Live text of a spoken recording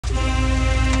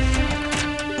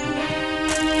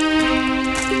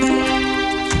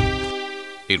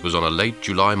It was on a late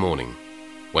July morning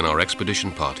when our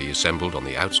expedition party assembled on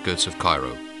the outskirts of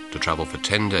Cairo to travel for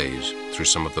 10 days through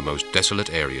some of the most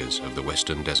desolate areas of the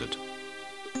Western Desert.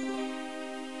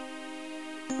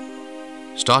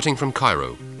 Starting from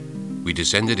Cairo, we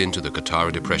descended into the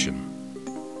Qattara Depression.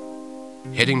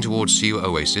 Heading towards Siwa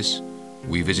Oasis,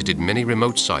 we visited many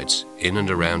remote sites in and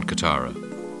around Qattara.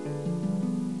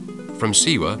 From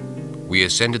Siwa, we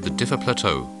ascended the Diffa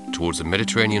Plateau towards the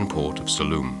Mediterranean port of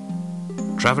Saloum.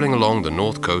 Traveling along the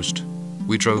north coast,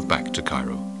 we drove back to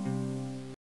Cairo.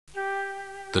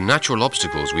 The natural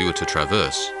obstacles we were to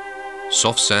traverse,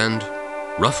 soft sand,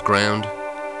 rough ground,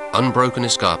 unbroken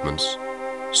escarpments,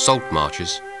 salt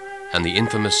marshes, and the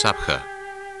infamous Sabkha,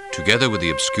 together with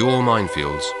the obscure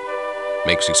minefields,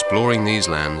 makes exploring these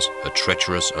lands a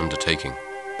treacherous undertaking.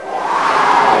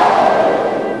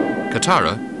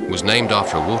 Qattara was named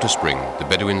after a water spring the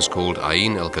Bedouins called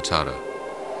Ain el-Qattara.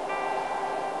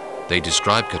 They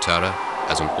describe Qattara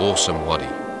as an awesome wadi.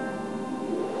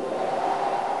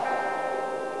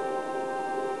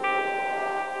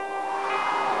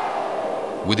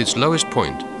 With its lowest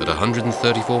point at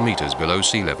 134 meters below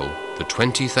sea level, the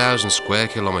 20,000 square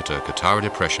kilometer Qattara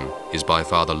Depression is by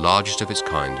far the largest of its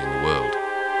kind in the world.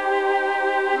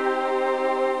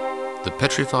 The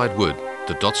petrified wood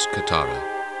that dots Qattara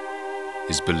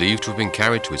is believed to have been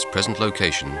carried to its present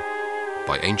location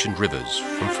by ancient rivers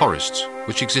from forests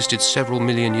which existed several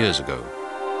million years ago.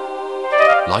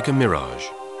 Like a mirage,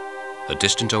 a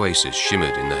distant oasis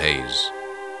shimmered in the haze.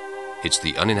 It's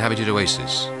the uninhabited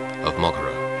oasis of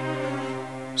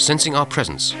Moghera. Sensing our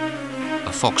presence,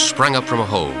 a fox sprang up from a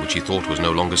hole which he thought was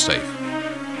no longer safe.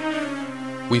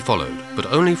 We followed, but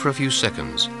only for a few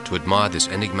seconds, to admire this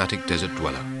enigmatic desert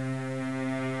dweller.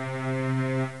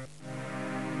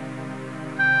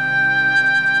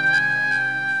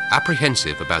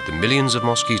 Apprehensive about the millions of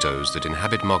mosquitoes that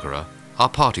inhabit Moghera, our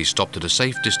party stopped at a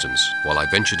safe distance while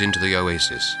I ventured into the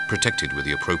oasis, protected with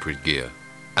the appropriate gear.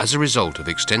 As a result of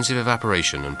extensive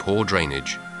evaporation and poor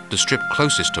drainage, the strip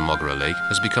closest to Moghera Lake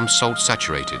has become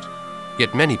salt-saturated,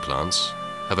 yet many plants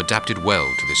have adapted well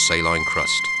to this saline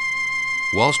crust.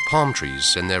 Whilst palm trees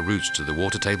send their roots to the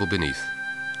water table beneath,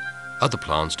 other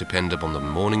plants depend upon the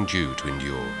morning dew to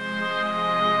endure.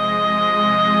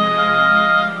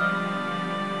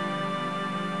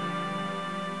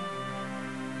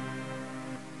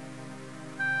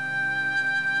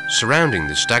 Surrounding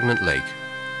this stagnant lake,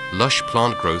 lush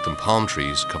plant growth and palm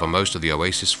trees cover most of the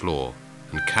oasis floor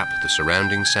and cap the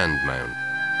surrounding sand mound.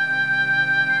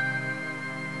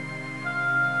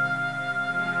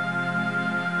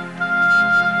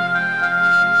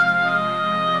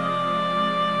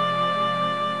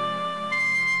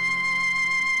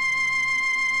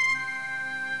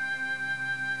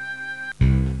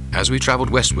 As we traveled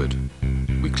westward,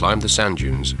 we climbed the sand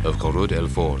dunes of Khorud El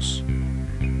Fors,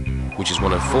 which is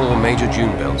one of 4 major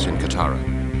dune belts in Qattara.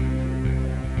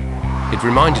 It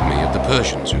reminded me of the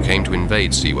Persians who came to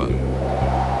invade Siwa.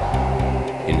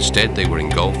 Instead, they were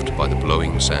engulfed by the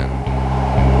blowing sand.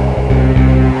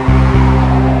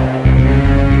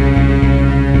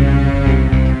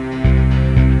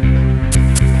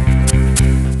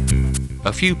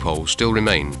 A few poles still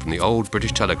remain from the old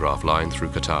British telegraph line through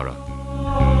Qattara.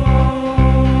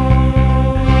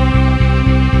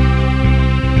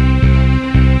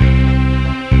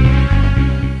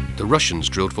 The Russians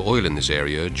drilled for oil in this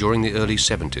area during the early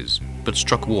 70s, but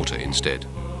struck water instead.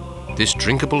 This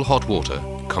drinkable hot water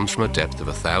comes from a depth of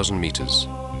 1,000 meters.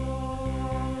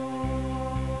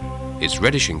 It's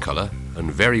reddish in color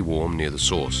and very warm near the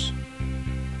source.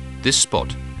 This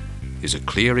spot is a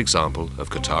clear example of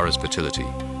Qattara's fertility.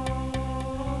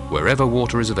 Wherever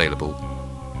water is available,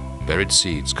 buried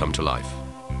seeds come to life.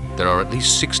 There are at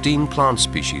least 16 plant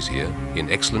species here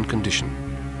in excellent condition.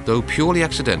 Though purely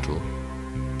accidental,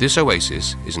 this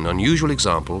oasis is an unusual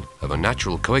example of a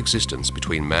natural coexistence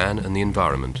between man and the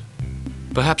environment.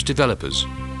 Perhaps developers,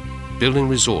 building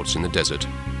resorts in the desert,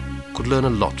 could learn a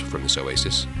lot from this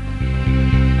oasis.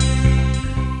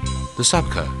 The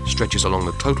Sabkha stretches along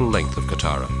the total length of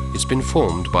Qattara. It's been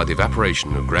formed by the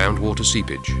evaporation of groundwater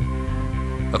seepage.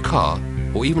 A car,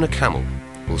 or even a camel,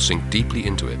 will sink deeply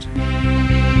into it.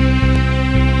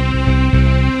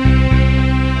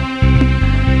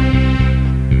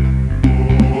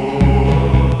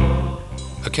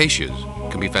 Acacias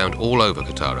can be found all over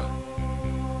Qattara,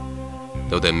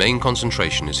 though their main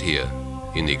concentration is here,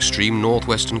 in the extreme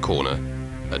northwestern corner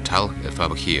at Tal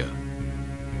el-Fawakir.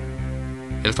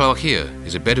 El-Fawakir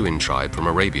is a Bedouin tribe from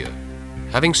Arabia.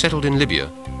 Having settled in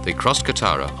Libya, they crossed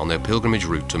Qattara on their pilgrimage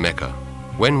route to Mecca.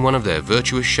 When one of their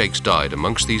virtuous sheikhs died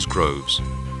amongst these groves,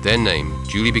 their name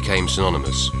duly became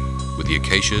synonymous with the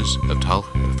acacias of Talh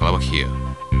el-Fawakir.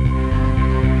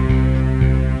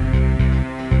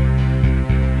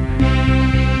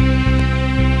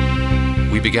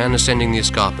 We began ascending the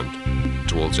escarpment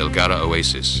towards El Gara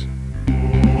Oasis.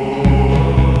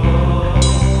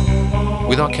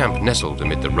 With our camp nestled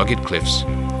amid the rugged cliffs,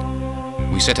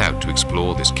 we set out to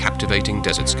explore this captivating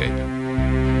desertscape.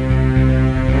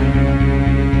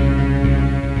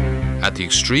 At the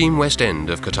extreme west end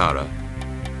of Qattara,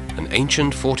 an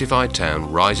ancient fortified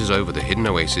town rises over the hidden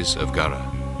oasis of Gara.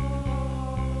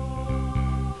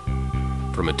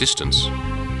 From a distance,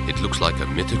 it looks like a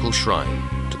mythical shrine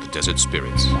to the desert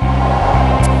spirits.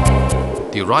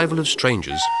 The arrival of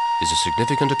strangers is a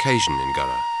significant occasion in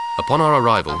Gara. Upon our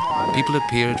arrival, people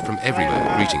appeared from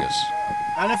everywhere greeting us.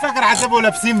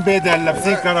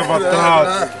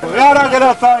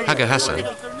 Haga Hassan,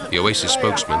 the oasis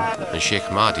spokesman, and Sheikh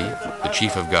Mahdi, the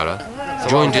chief of Gara,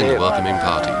 joined in the welcoming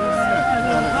party.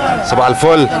 صباح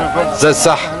الفل زي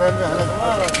الصح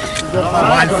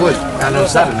صباح الفل اهلا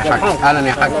وسهلا يا حاج اهلا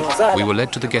يا حاج. We were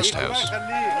led to the guest house,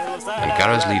 and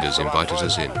Gara's leaders invited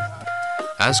us in.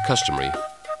 As customary,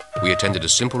 we attended a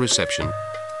simple reception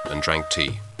and drank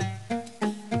tea.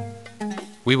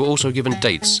 We were also given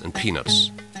dates and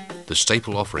peanuts, the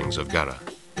staple offerings of Gara.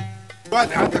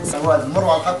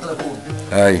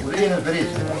 هاي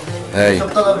هاي.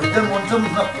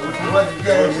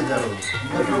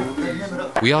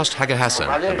 We asked Haga Hassan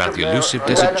about the elusive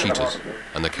desert cheetahs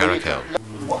and the caracal.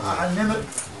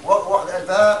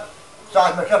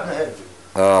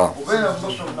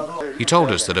 He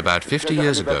told us that about 50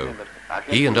 years ago,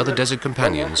 he and other desert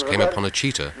companions came upon a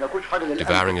cheetah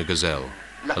devouring a gazelle.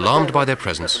 Alarmed by their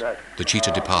presence, the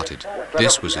cheetah departed.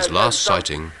 This was his last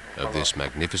sighting of this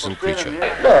magnificent creature.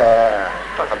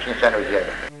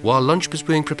 While lunch was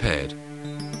being prepared,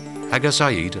 Haga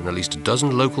Saeed and at least a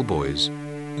dozen local boys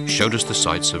showed us the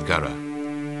sights of Gara.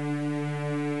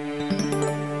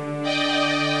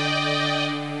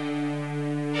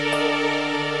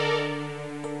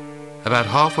 About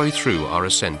halfway through our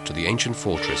ascent to the ancient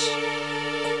fortress,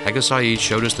 Haga Saeed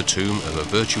showed us the tomb of a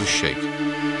virtuous sheikh.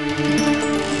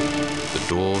 The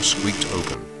door squeaked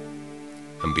open,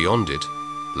 and beyond it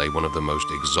lay one of the most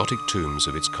exotic tombs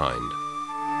of its kind.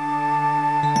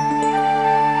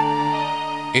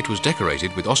 It was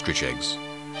decorated with ostrich eggs,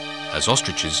 as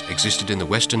ostriches existed in the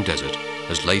western desert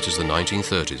as late as the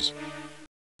 1930s.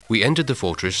 We entered the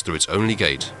fortress through its only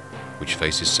gate, which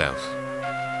faces south.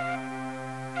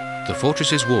 The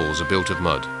fortress's walls are built of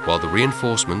mud, while the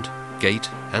reinforcement, gate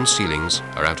and ceilings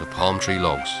are out of palm tree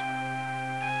logs.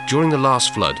 During the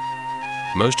last flood,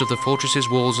 most of the fortress's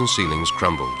walls and ceilings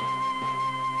crumbled.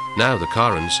 Now the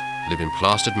Karans live in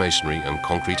plastered masonry and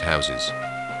concrete houses.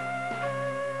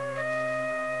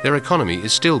 Their economy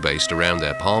is still based around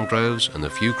their palm groves and the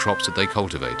few crops that they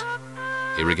cultivate,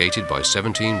 irrigated by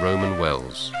 17 Roman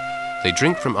wells. They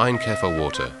drink from Ain Kefa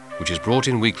water, which is brought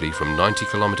in weekly from 90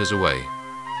 kilometers away.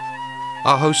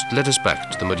 Our host led us back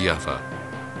to the Madyafa,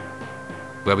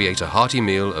 where we ate a hearty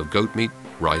meal of goat meat,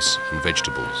 rice and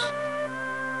vegetables.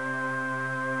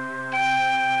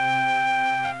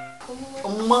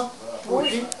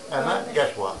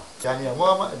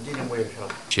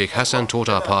 Sheikh Hassan taught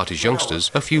our party's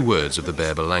youngsters a few words of the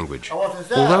Berber language.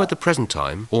 Although at the present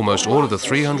time, almost all of the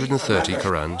 330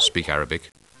 Quran speak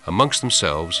Arabic, amongst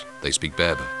themselves they speak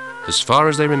Berber. As far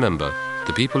as they remember,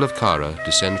 the people of Kara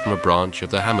descend from a branch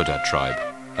of the Hamudat tribe,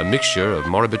 a mixture of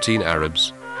Morabitan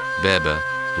Arabs, Berber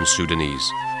and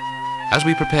Sudanese. As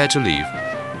we prepare to leave,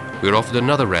 we are offered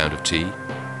another round of tea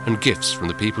and gifts from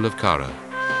the people of Kara.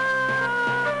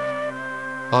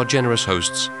 Our generous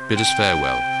hosts bid us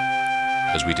farewell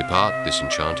as we depart this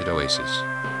enchanted oasis.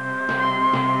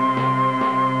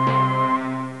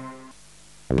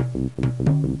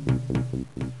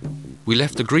 We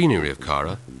left the greenery of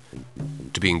Kara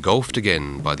to be engulfed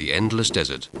again by the endless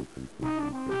desert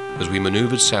as we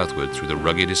maneuvered southward through the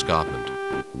rugged escarpment.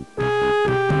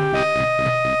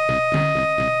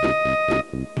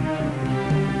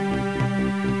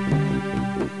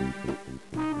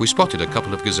 We spotted a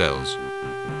couple of gazelles,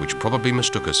 which probably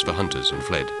mistook us for hunters and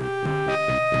fled.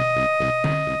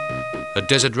 A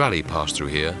desert rally passed through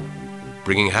here,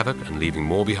 bringing havoc and leaving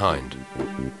more behind.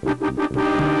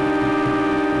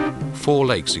 4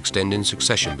 lakes extend in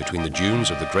succession between the dunes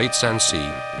of the Great Sand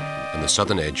Sea and the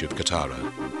southern edge of Qattara.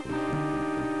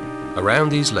 Around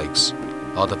these lakes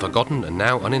are the forgotten and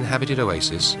now uninhabited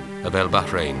oases of El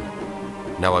Bahrain,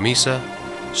 Nawamisa,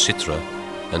 Sitra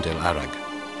and El Arag.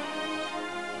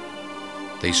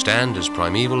 They stand as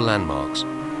primeval landmarks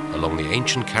along the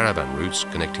ancient caravan routes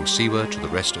connecting Siwa to the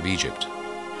rest of Egypt.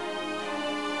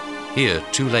 Here,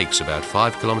 2 lakes about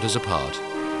 5 kilometers apart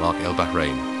mark El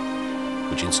Bahrain,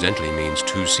 which incidentally means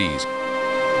two seas.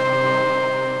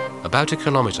 About a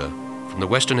kilometre from the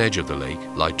western edge of the lake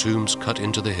lie tombs cut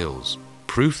into the hills,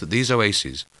 proof that these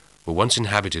oases were once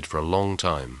inhabited for a long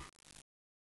time.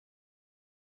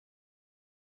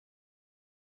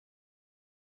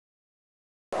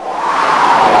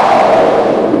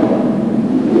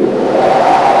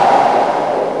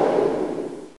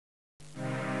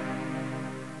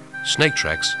 Snake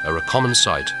tracks are a common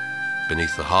sight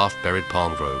beneath the half-buried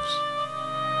palm groves.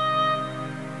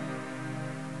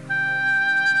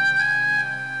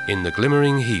 In the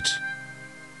glimmering heat,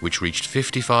 which reached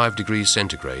 55 degrees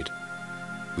centigrade,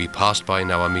 we passed by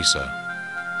Nawamisa.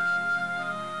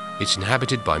 It's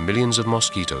inhabited by millions of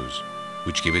mosquitoes,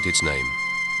 which give it its name.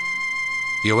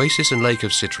 The oasis and lake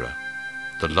of Sitra,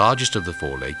 the largest of the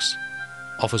four lakes,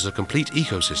 offers a complete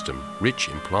ecosystem rich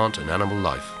in plant and animal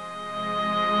life.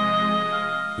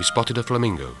 We spotted a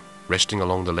flamingo resting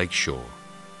along the lake shore.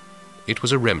 It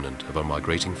was a remnant of a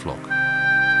migrating flock.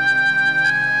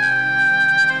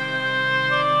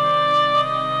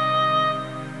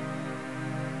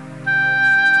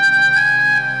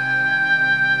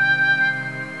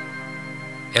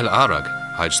 El Arag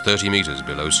hides 30 meters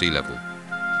below sea level.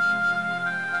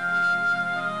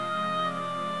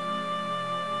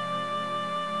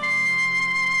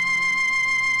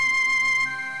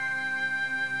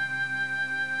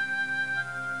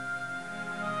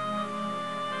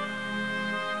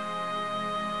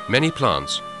 Many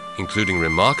plants, including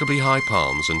remarkably high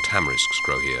palms and tamarisks,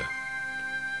 grow here.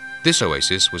 This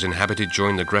oasis was inhabited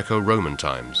during the Greco-Roman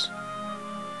times.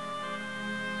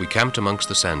 We camped amongst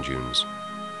the sand dunes,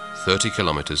 30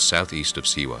 kilometers southeast of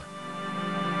Siwa.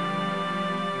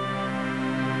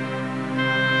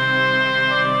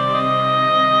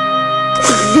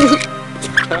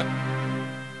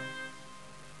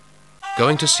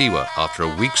 Going to Siwa after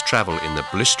a week's travel in the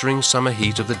blistering summer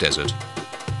heat of the desert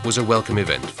was a welcome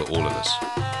event for all of us.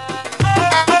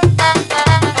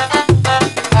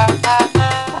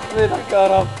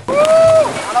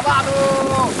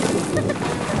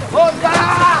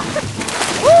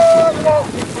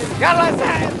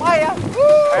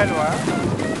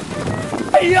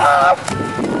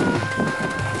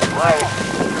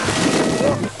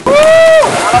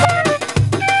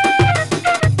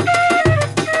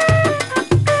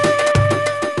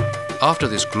 After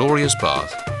this glorious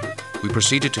bath, we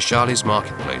proceeded to Charlie's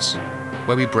marketplace,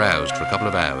 where we browsed for a couple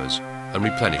of hours and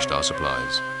replenished our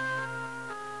supplies.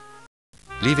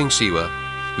 Leaving Siwa,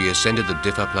 we ascended the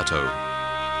Diffa plateau.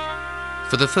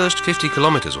 For the first 50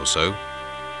 kilometers or so,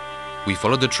 we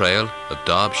followed the trail of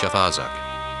Darb Shafazak,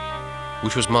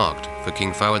 which was marked for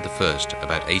King Fawad I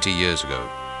about 80 years ago.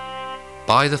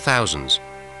 By the thousands,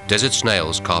 desert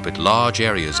snails carpet large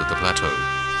areas of the plateau.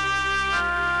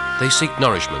 They seek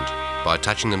nourishment by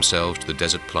attaching themselves to the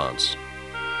desert plants.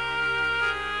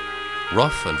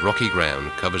 Rough and rocky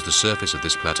ground covers the surface of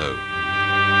this plateau.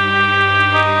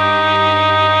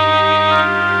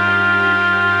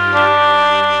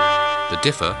 The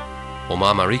Diffa, or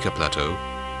Marmarika Plateau,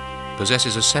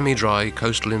 possesses a semi-dry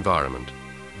coastal environment,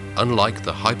 unlike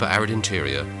the hyper-arid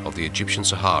interior of the Egyptian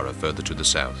Sahara further to the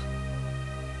south.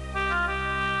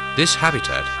 This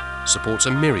habitat supports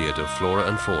a myriad of flora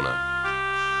and fauna.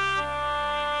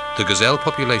 The gazelle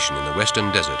population in the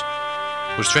western desert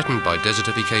was threatened by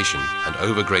desertification and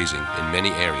overgrazing in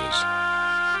many areas.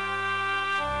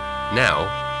 Now,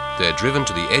 they're driven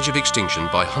to the edge of extinction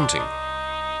by hunting.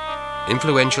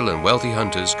 Influential and wealthy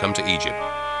hunters come to Egypt,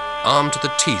 armed to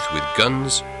the teeth with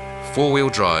guns, four-wheel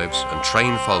drives and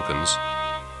trained falcons.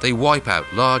 They wipe out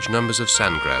large numbers of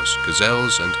sand grouse,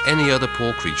 gazelles and any other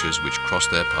poor creatures which cross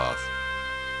their path,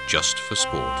 just for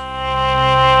sport.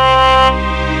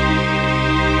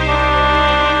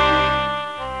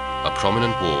 A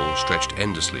prominent wall stretched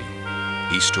endlessly,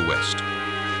 east to west,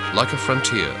 like a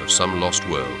frontier of some lost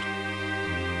world.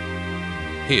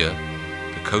 Here,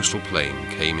 the coastal plain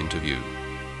came into view.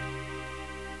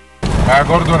 يا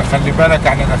جوردن خلي بالك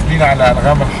احنا داخلين على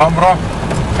الغام الحمراء،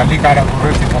 خليك على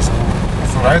جرتي مظبوط،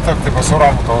 سرعتك تبقى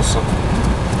سرعة متوسطة.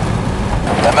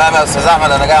 تمام يا أستاذ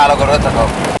أحمد أنا جاي على جرتك أهو.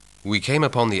 We came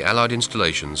upon the Allied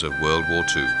installations of World War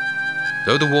II.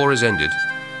 Though the war has ended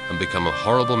and become a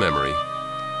horrible memory,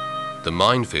 the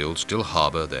minefields still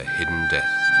harbour their hidden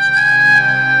death.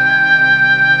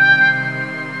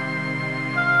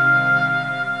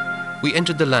 We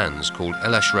entered the lands called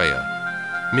El Ashreya,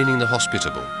 meaning the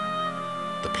hospitable.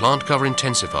 The plant cover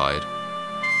intensified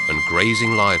and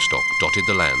grazing livestock dotted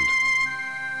the land.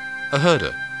 A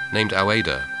herder named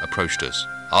Aweda approached us,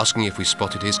 asking if we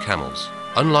spotted his camels.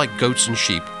 Unlike goats and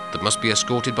sheep that must be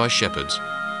escorted by shepherds,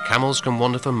 camels can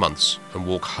wander for months and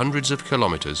walk hundreds of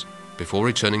kilometers before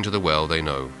returning to the well they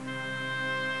know.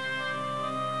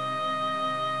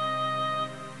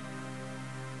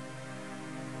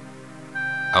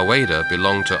 Aweda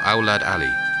belonged to Awlad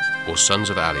Ali, or Sons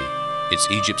of Ali.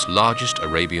 It's Egypt's largest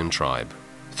Arabian tribe.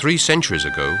 3 centuries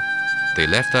ago, they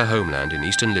left their homeland in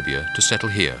eastern Libya to settle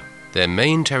here. Their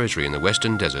main territory in the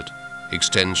western desert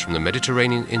extends from the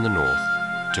Mediterranean in the north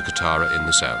to Qattara in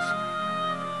the south.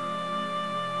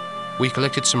 We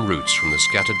collected some roots from the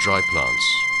scattered dry plants.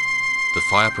 The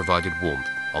fire provided warmth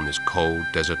on this cold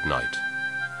desert night.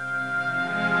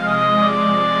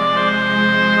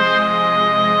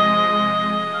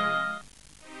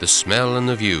 The smell and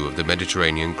the view of the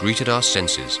Mediterranean greeted our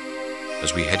senses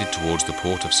as we headed towards the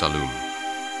port of Saloum.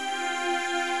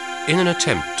 In an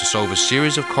attempt to solve a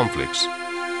series of conflicts,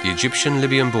 the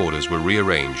Egyptian-Libyan borders were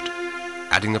rearranged,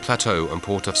 adding the plateau and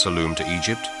port of Saloum to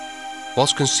Egypt,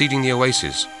 whilst conceding the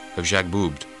oasis of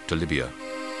Jagboubd to Libya.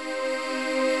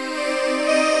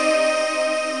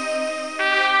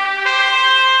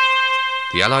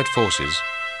 The Allied forces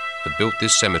had built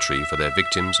this cemetery for their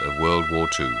victims of World War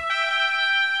II.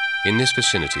 In this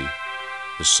vicinity,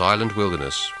 the silent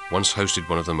wilderness once hosted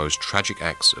one of the most tragic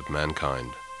acts of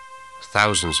mankind.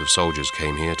 Thousands of soldiers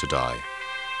came here to die,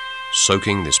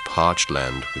 soaking this parched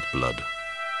land with blood.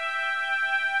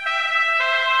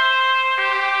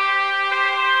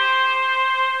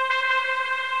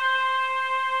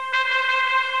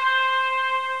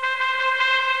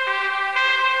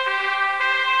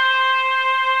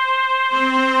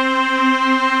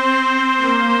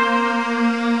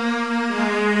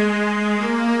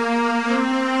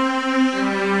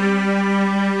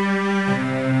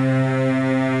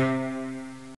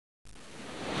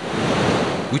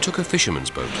 We took a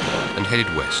fisherman's boat and headed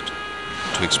west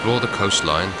to explore the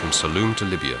coastline from Saloum to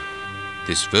Libya.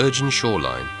 This virgin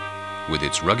shoreline, with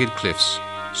its rugged cliffs,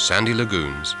 sandy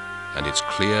lagoons, and its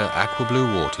clear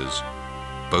aqua-blue waters,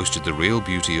 boasted the real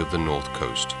beauty of the north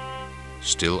coast,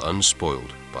 still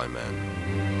unspoiled by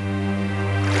man.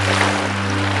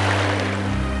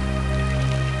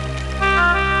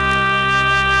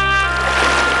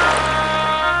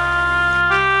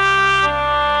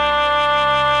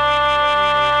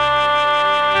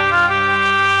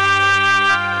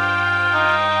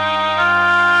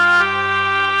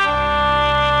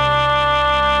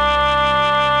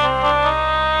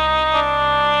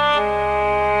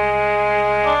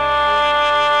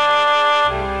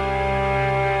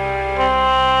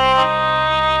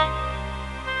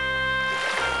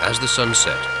 As the sun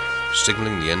set,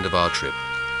 signaling the end of our trip,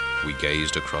 we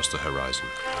gazed across the horizon.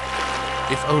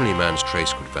 If only man's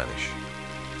trace could vanish.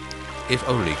 If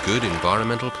only good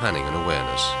environmental planning and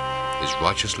awareness is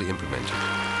righteously implemented.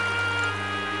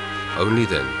 Only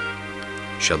then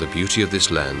shall the beauty of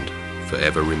this land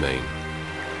forever remain.